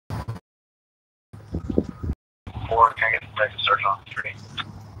door. Can I get the place to search on the street?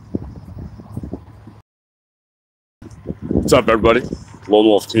 What's up, everybody? Lone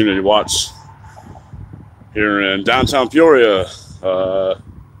Wolf Community Watch here in downtown Peoria. Got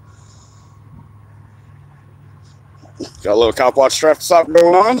a little Copwatch traffic stop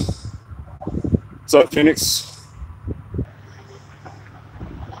going on. What's up, Phoenix?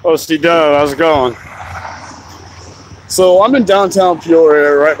 OC Dub, how's it going? So I'm in downtown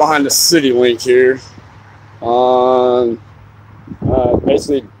Peoria, right behind the City Link here, on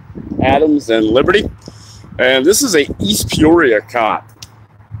basically Adams and Liberty. And this is a East Peoria cop.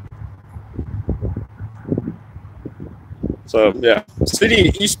 So yeah,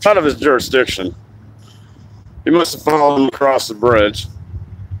 city east out of his jurisdiction. He must have followed him across the bridge.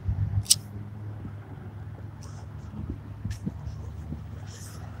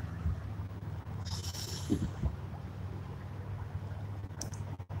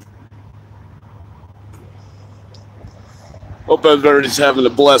 Hope everybody's having a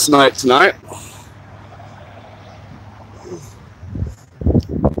blessed night tonight.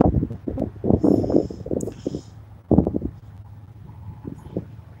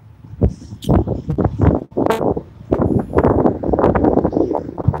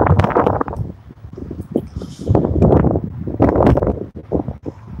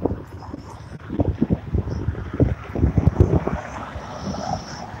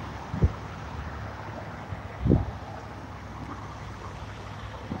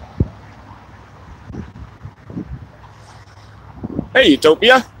 Hey,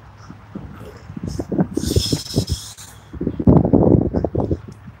 Utopia.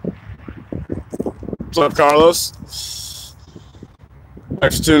 What's up, Carlos?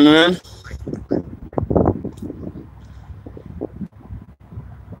 Thanks for tuning in.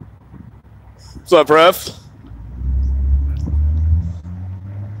 What's up, Ref?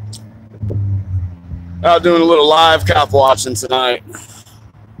 Out doing a little live cop watching tonight.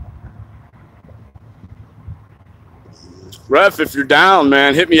 Ref, if you're down,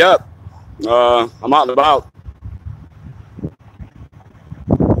 man, hit me up. I'm out and about.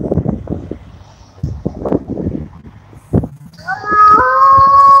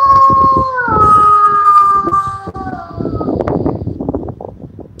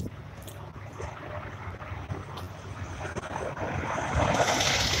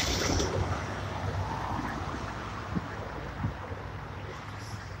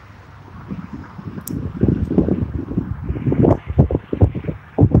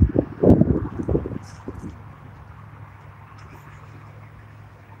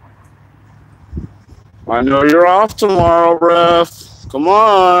 I know you're off tomorrow, Ref. Come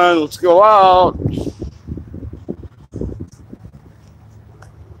on, let's go out.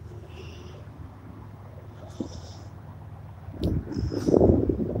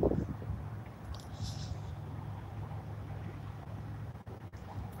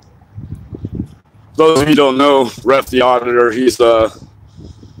 Those of you who don't know, Ref the Auditor, he's the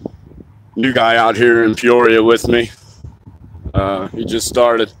new guy out here in Peoria with me. He just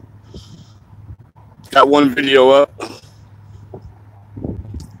started. Got one video up.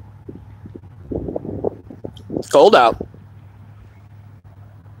 It's cold out.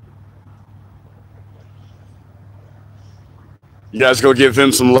 You guys go give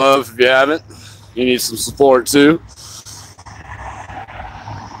him some love if you haven't. He needs some support too.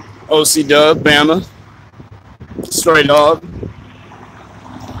 OC Dub, Bama. Stray Dog.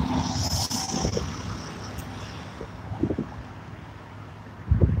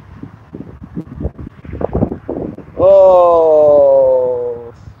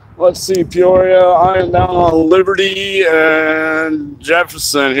 Oh, let's see, Peoria. I am down on Liberty and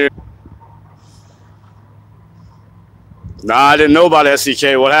Jefferson here. Nah, I didn't know about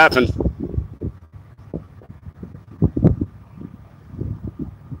SEK. What happened?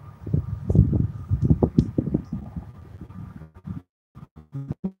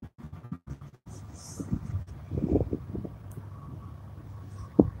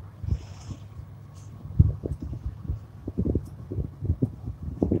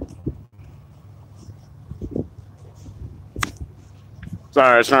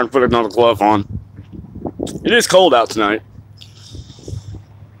 Sorry, I was trying to put another glove on. It is cold out tonight.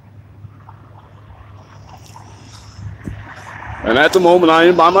 And at the moment, I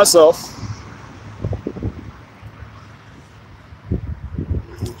am by myself.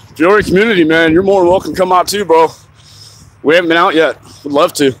 Peoria community, man, you're more than welcome to come out too, bro. We haven't been out yet. Would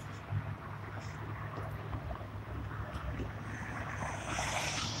love to.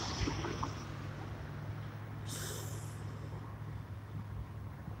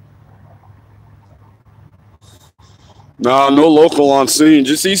 No local on scene,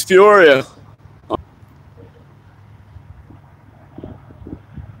 just East Peoria.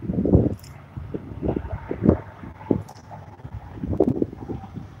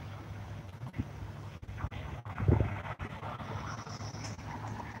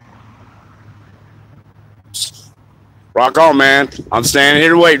 Rock on, man. I'm standing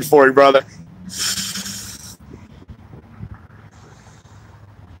here waiting for you, brother.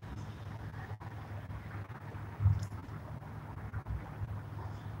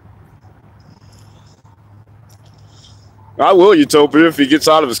 I will Utopia if he gets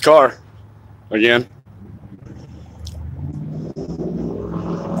out of his car again.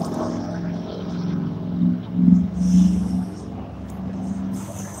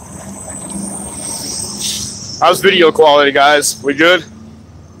 How's video quality, guys? We good?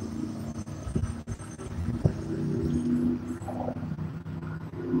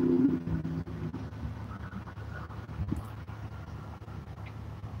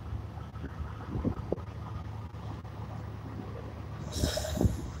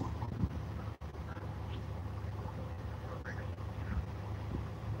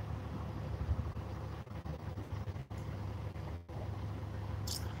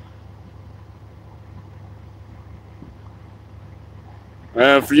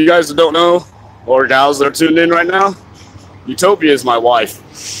 For you guys that don't know, or gals that are tuned in right now, Utopia is my wife.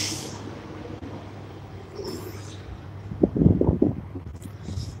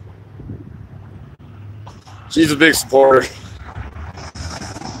 She's a big supporter.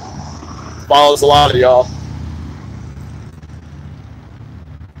 Follows a lot of y'all.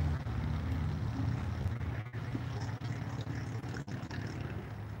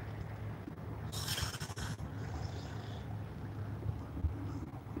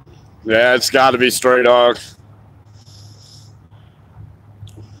 Yeah, it's got to be Stray Dog.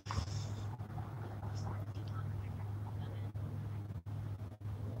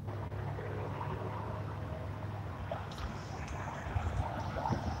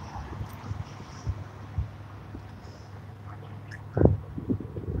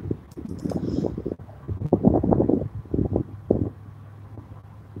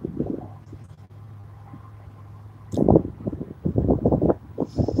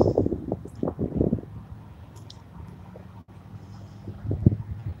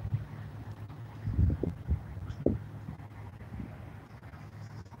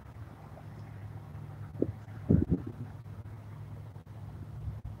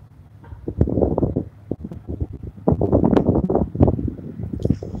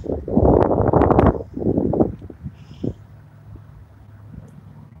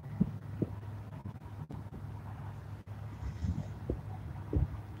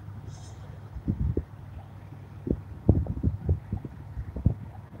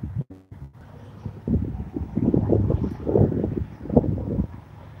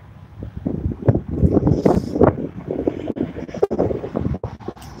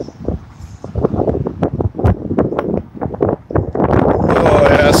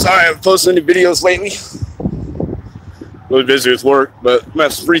 Sorry I haven't posted any videos lately. Really busy with work, but I'm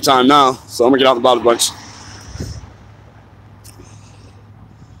have some free time now, so I'm gonna get out and about a bunch.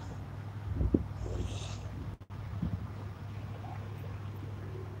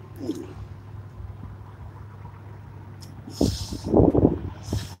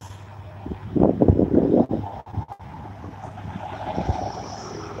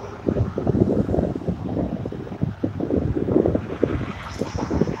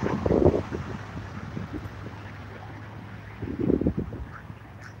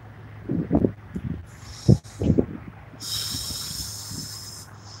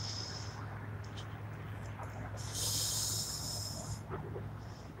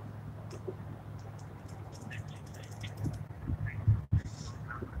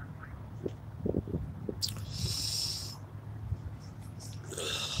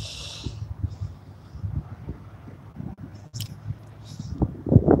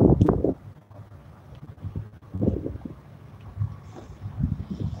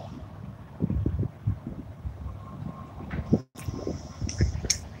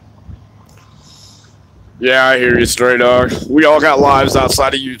 Yeah, I hear you, Stray Dog. We all got lives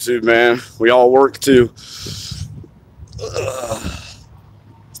outside of YouTube, man. We all work too.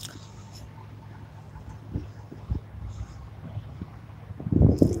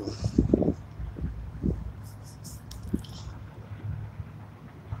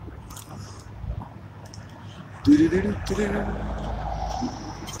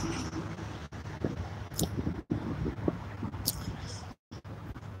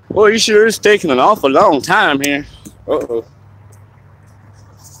 Well, you sure is taking an awful long time here. Uh-oh.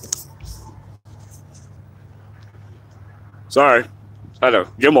 Sorry. Had a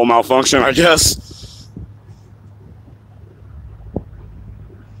gimbal malfunction, I guess.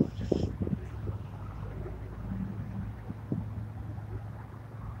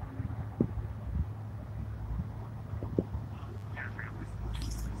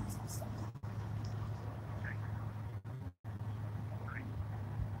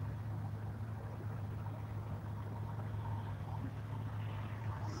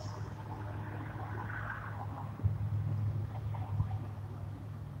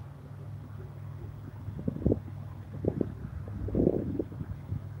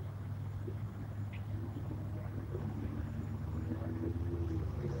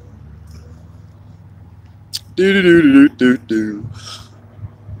 Do.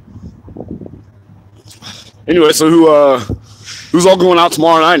 Anyway, so who's all going out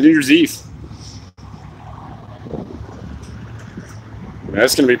tomorrow night, New Year's Eve?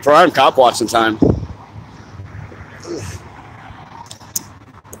 That's gonna be prime cop watching time.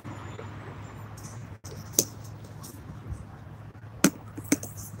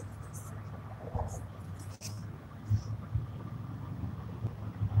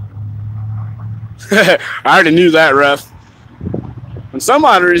 I already knew that, ref. For some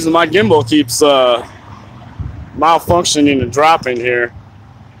odd reason, my gimbal keeps malfunctioning and dropping here.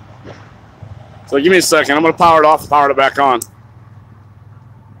 So give me a second. I'm going to power it off and power it back on.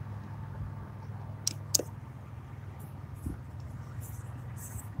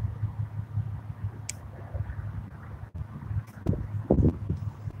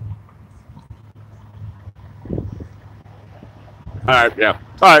 All right, yeah.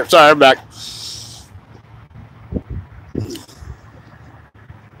 All right, sorry, I'm back.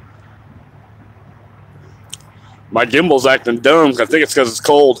 My gimbal's acting dumb. I think it's because it's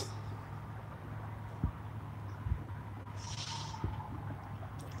cold.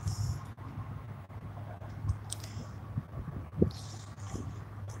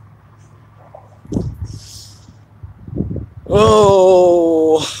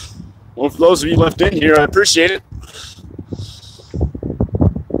 Oh, well, for those of you left in here, I appreciate it.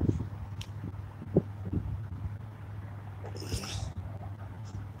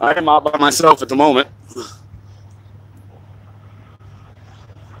 I am out by myself at the moment.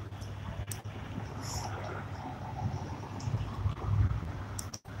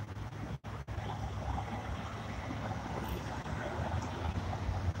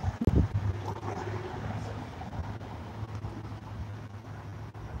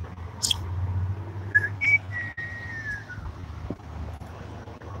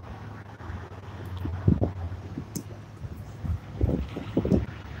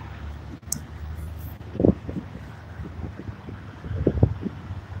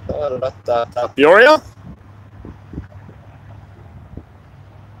 Peoria?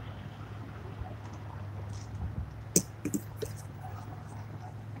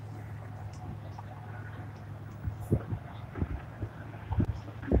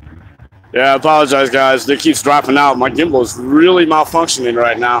 Yeah, I apologize, guys. It keeps dropping out. My gimbal is really malfunctioning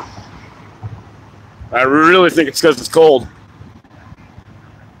right now. I really think it's because it's cold.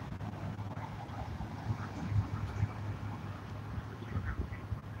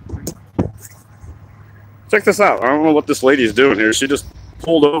 Check this out. I don't know what this lady is doing here. She just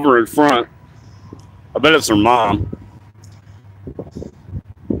pulled over in front. I bet it's her mom.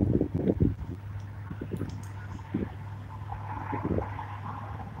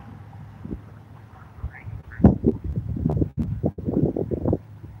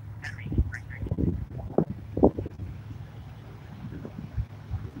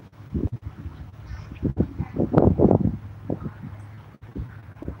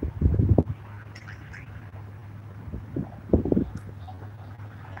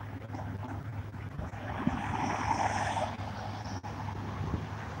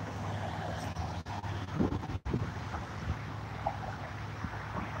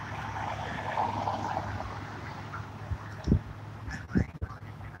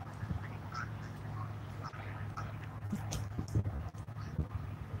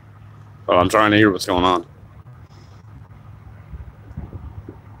 Oh, I'm trying to hear what's going on.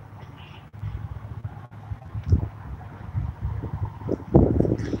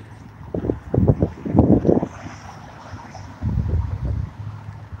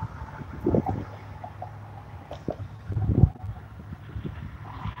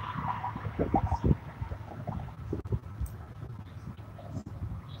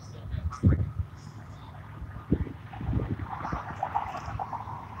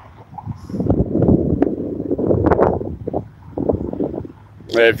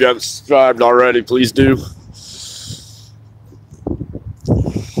 Hey, if you haven't subscribed already, please do.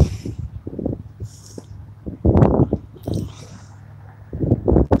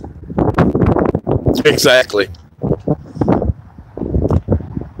 Exactly.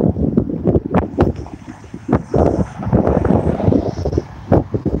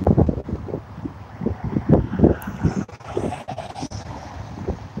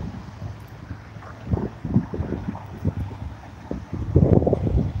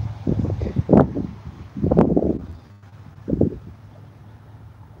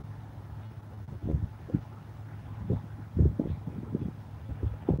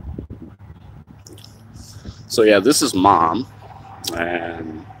 So yeah, this is mom,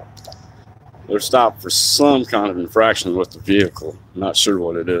 and they're stopped for some kind of infraction with the vehicle. I'm not sure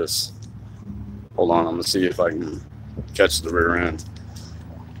what it is. Hold on, I'm gonna see if I can catch the rear end.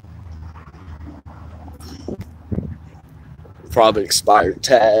 Probably expired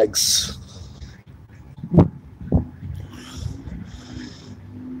tags.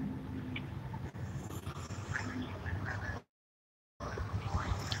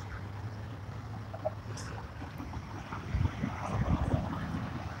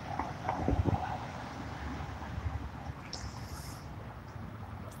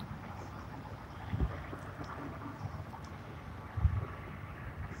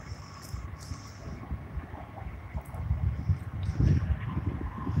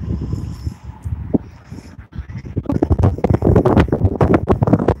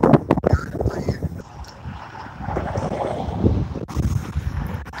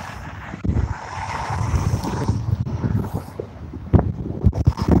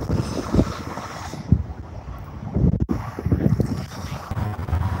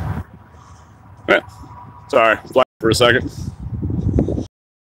 Yeah. Sorry, flat for a second.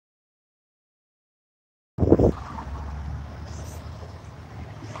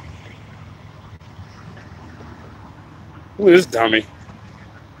 Look at this dummy.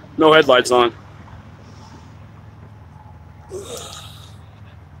 No headlights on.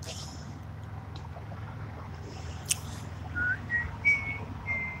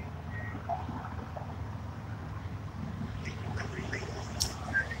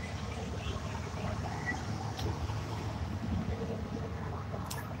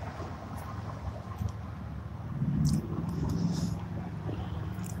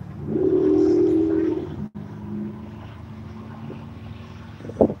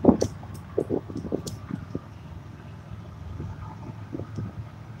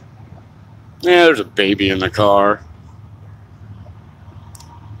 Yeah, there's a baby in the car.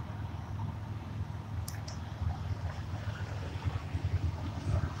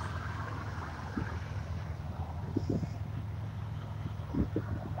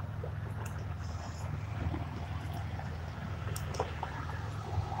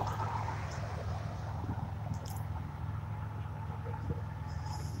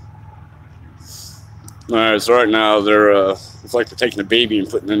 All right, so right now they're it's like they're taking a baby and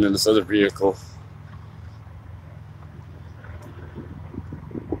putting it in this other vehicle.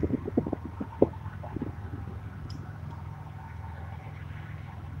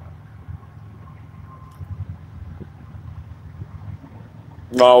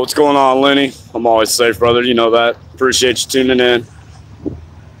 Oh, what's going on, Lenny? I'm always safe, brother. You know that. Appreciate you tuning in.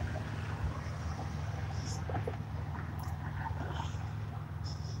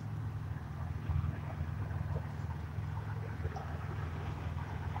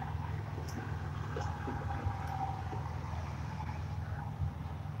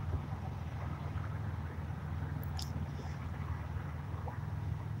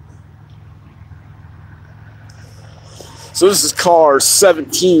 So this is car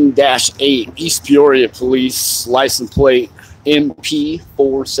 17-8, East Peoria Police, license plate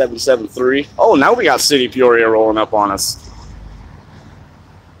MP4773. Oh, now we got City Peoria rolling up on us.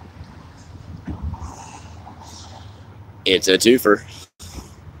 It's a twofer.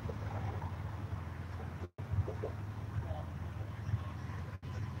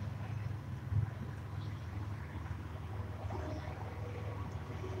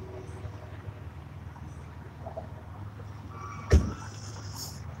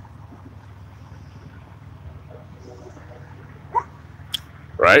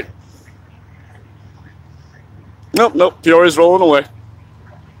 Right? Nope, Peoria's rolling away.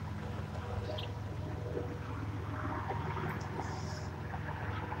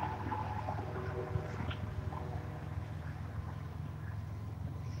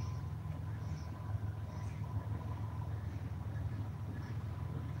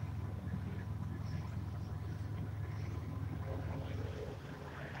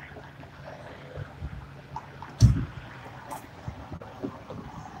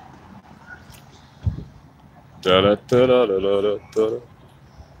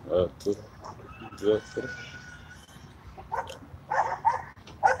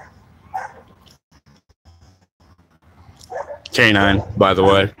 Canine, by the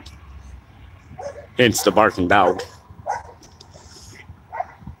way. Hence the barking dog.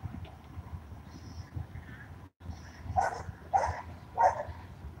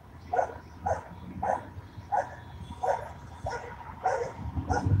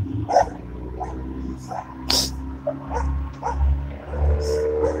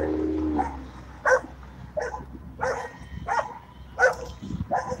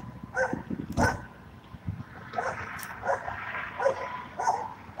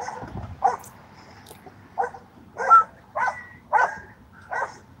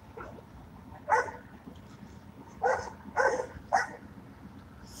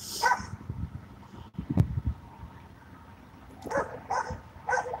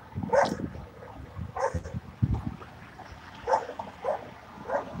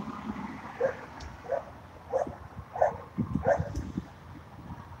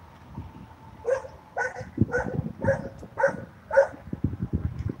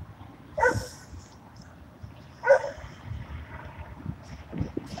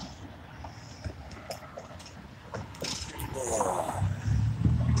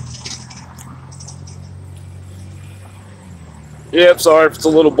 Yep, sorry if it's a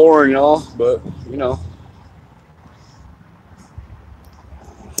little boring, y'all, but, you know.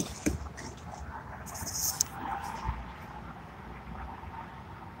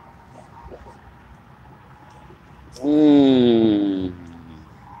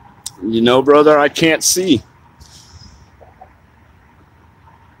 You know, brother, I can't see.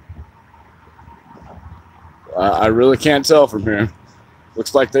 I really can't tell from here.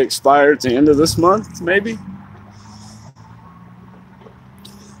 Looks like they expire at the end of this month, maybe?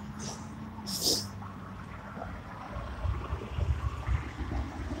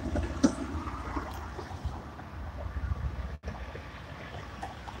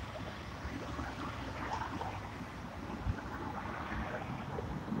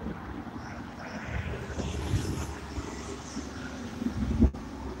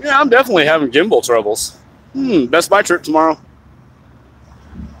 Yeah, I'm definitely having gimbal troubles. Best Buy trip tomorrow.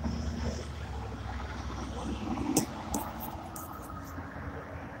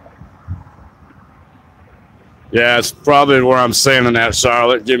 Yeah, it's probably where I'm standing at,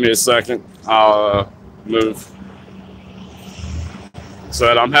 Charlotte. Give me a second. I'll move.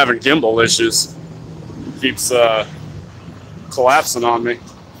 So I'm having gimbal issues. Keeps collapsing on me.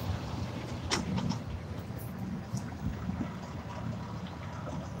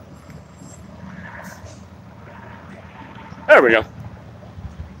 There we go. All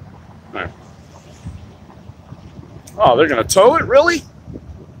right. Oh, they're gonna tow it? Really?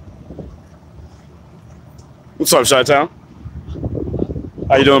 What's up, Chi-Town?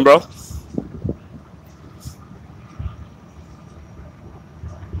 How you doing, bro?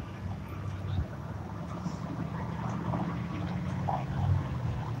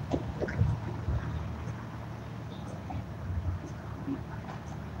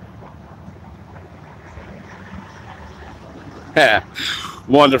 Yeah.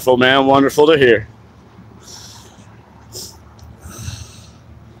 Wonderful, man. Wonderful to hear.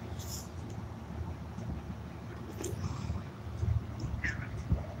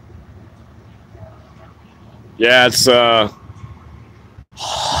 Yeah, it's because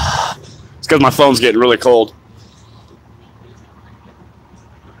my phone's getting really cold.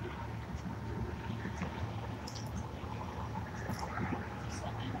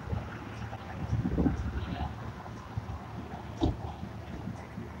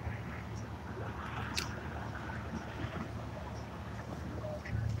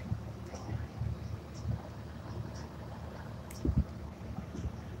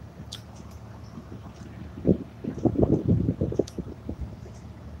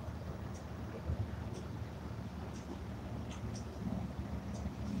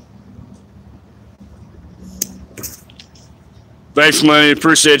 Thanks, Money.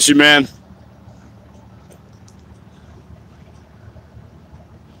 Appreciate you, man.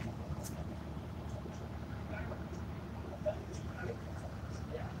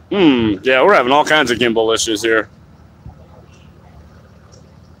 Yeah, we're having all kinds of gimbal issues here.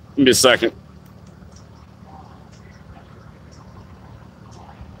 Give me a second.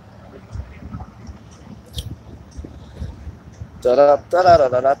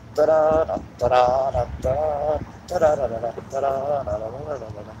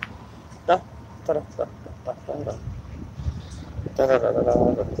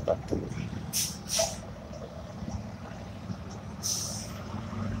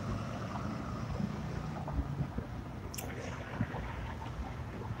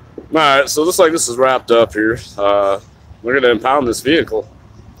 All right, so it looks like this is wrapped up here. We're going to impound this vehicle.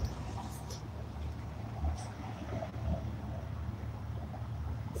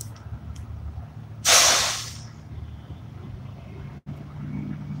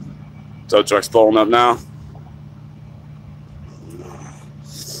 Tow truck's pulling up now.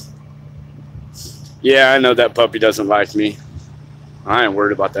 Yeah, I know that puppy doesn't like me. I ain't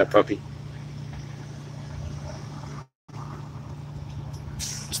worried about that puppy.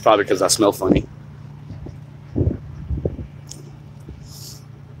 It's probably because I smell funny.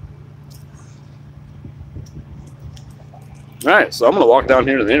 All right, so I'm going to walk down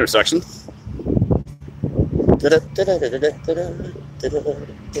here to the intersection.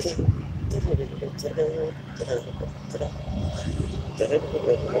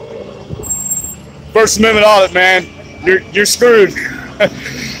 First Amendment audit, man. You're screwed.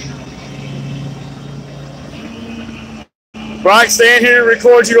 Bro, I can stand here and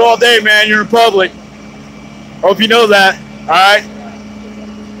record you all day, man. You're in public. Hope you know that. All right?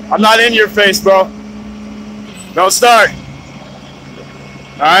 I'm not in your face, bro. Don't start.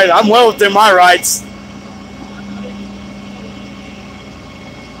 All right? I'm well within my rights.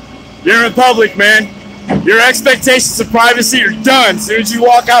 You're in public, man. Your expectations of privacy are done as soon as you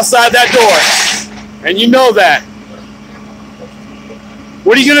walk outside that door. And you know that.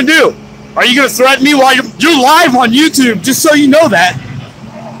 What are you gonna do? Are you gonna threaten me while you're live on YouTube? Just so you know that.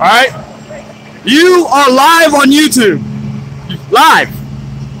 All right? You are live on YouTube. Live.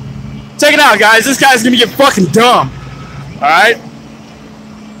 Check it out, guys. This guy's gonna get fucking dumb. All right?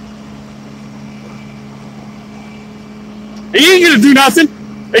 He ain't gonna do nothing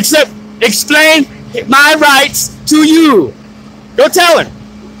except explain my rights to you. Go tell him.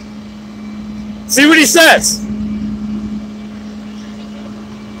 See what he says.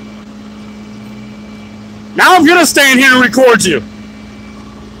 Now I'm gonna stand here and record you.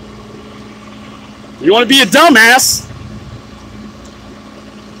 You wanna be a dumbass?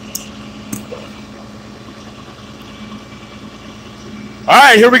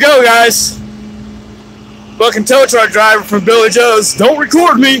 Alright, here we go, guys. Fucking tow truck driver from Billy Joe's. Don't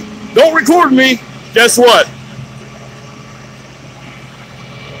record me. Don't record me. Guess what?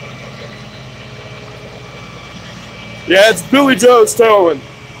 Yeah, it's Billy Joe's towing.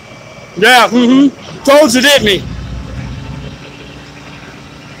 Yeah, Told you, didn't he?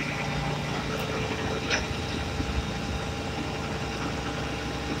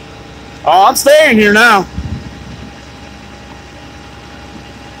 Oh, I'm staying here now.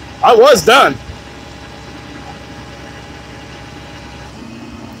 I was done.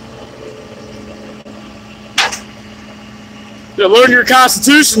 You learn your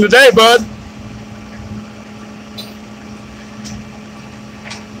Constitution today, bud.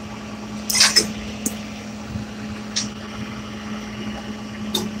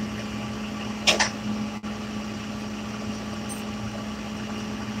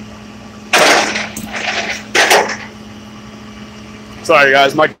 Sorry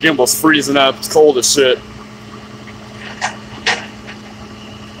guys, my gimbal's freezing up. It's cold as shit.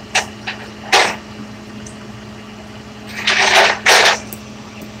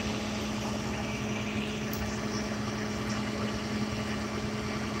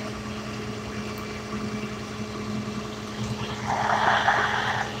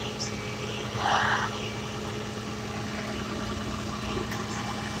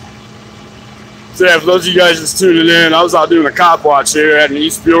 So yeah, for those of you guys just tuning in, I was out doing a cop watch here at an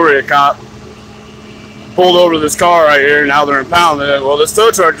East Peoria cop. Pulled over to this car right here, now they're impounding it. Well, this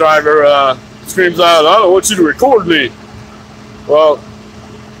tow truck driver screams out, I don't want you to record me. Well,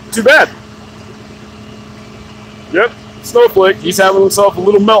 too bad. Yep, Snowflake, he's having himself a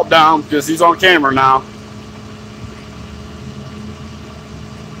little meltdown because he's on camera now.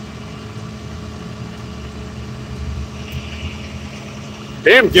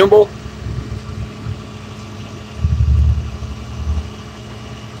 Damn, gimbal.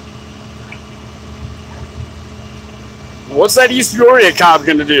 What's that East Peoria cop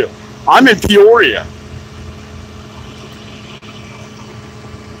gonna do? I'm in Peoria.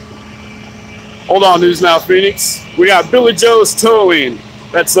 Hold on, News Now Phoenix. We got Billy Joe's Towing.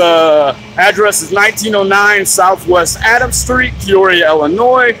 That's address is 1909 Southwest Adams Street, Peoria,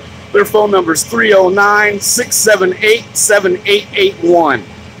 Illinois. Their phone number is 309-678-7881.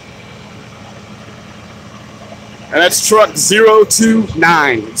 And that's truck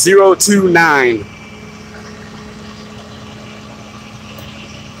 029.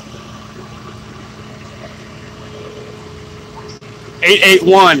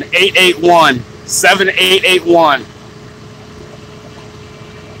 881-7881.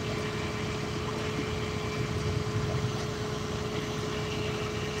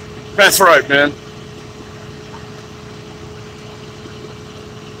 That's right, man.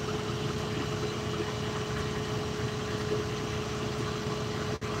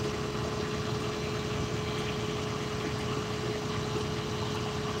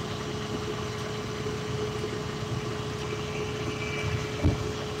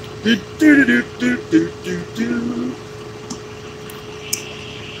 Do, do, do, do, do, do, do.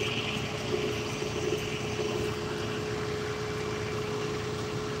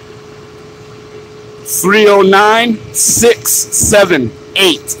 Three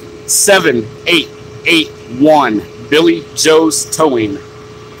 309-678-7881. Billy Joe's Towing.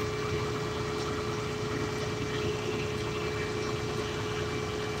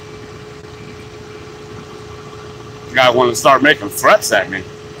 The guy wanted to start making threats at me.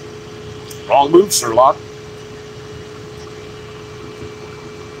 Wrong move, Sherlock.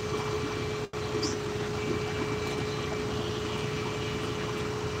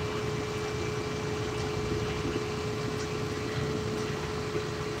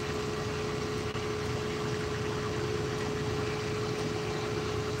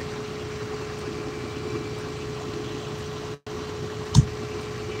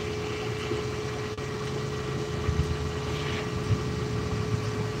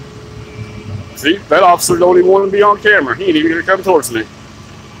 See, that officer don't even want to be on camera. He ain't even gonna come towards me.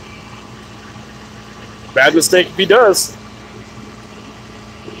 bad mistake if he does.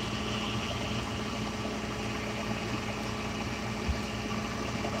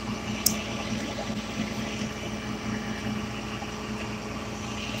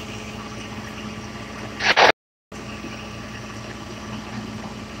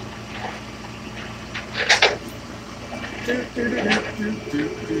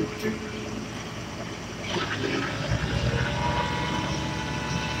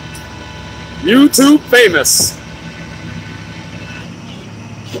 YouTube famous.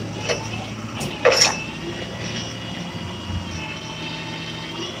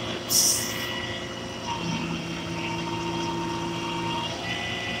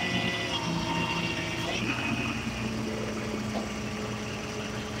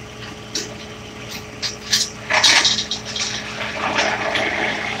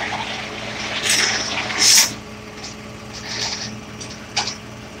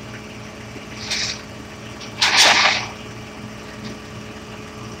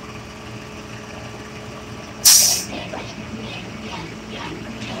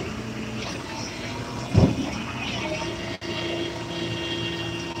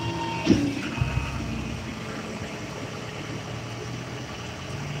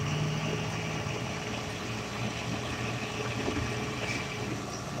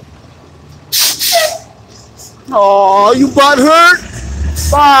 Oh, you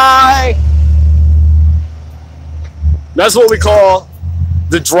butthurt? Bye. That's what we call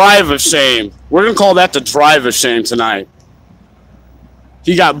the drive of shame. We're going to call that the drive of shame tonight.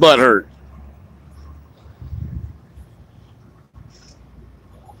 He got butthurt.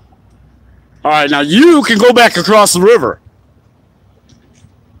 All right, now you can go back across the river.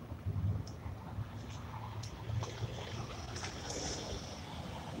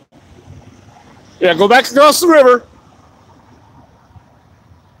 Yeah, go back across the river.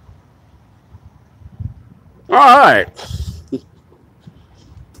 All right.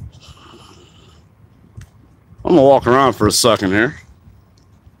 I'm going to walk around for a second here.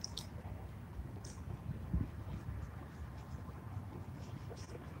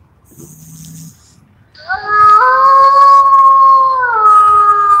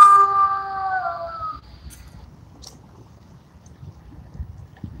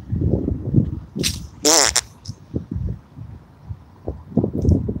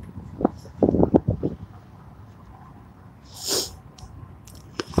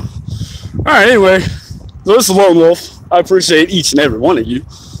 All right, anyway, so this is Lone Wolf. I appreciate each and every one of you.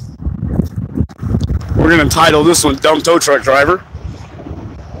 We're going to title this one Dumb Tow Truck Driver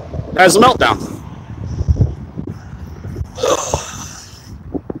Has a Meltdown.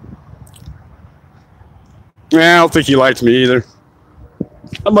 Yeah, I don't think he liked me either.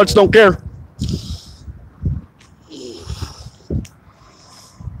 I much don't care.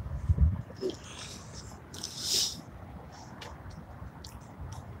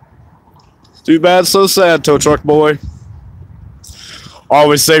 Too bad, so sad, tow truck boy.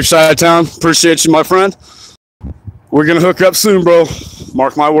 Always safe, Chi-Town. Appreciate you, my friend. We're gonna hook up soon, bro.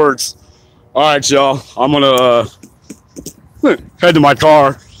 Mark my words. All right, y'all. I'm gonna head to my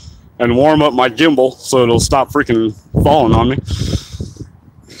car and warm up my gimbal so it'll stop freaking falling on me.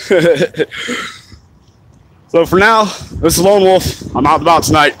 So for now, this is Lone Wolf. I'm out and about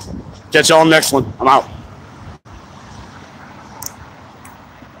tonight. Catch y'all next one. I'm out.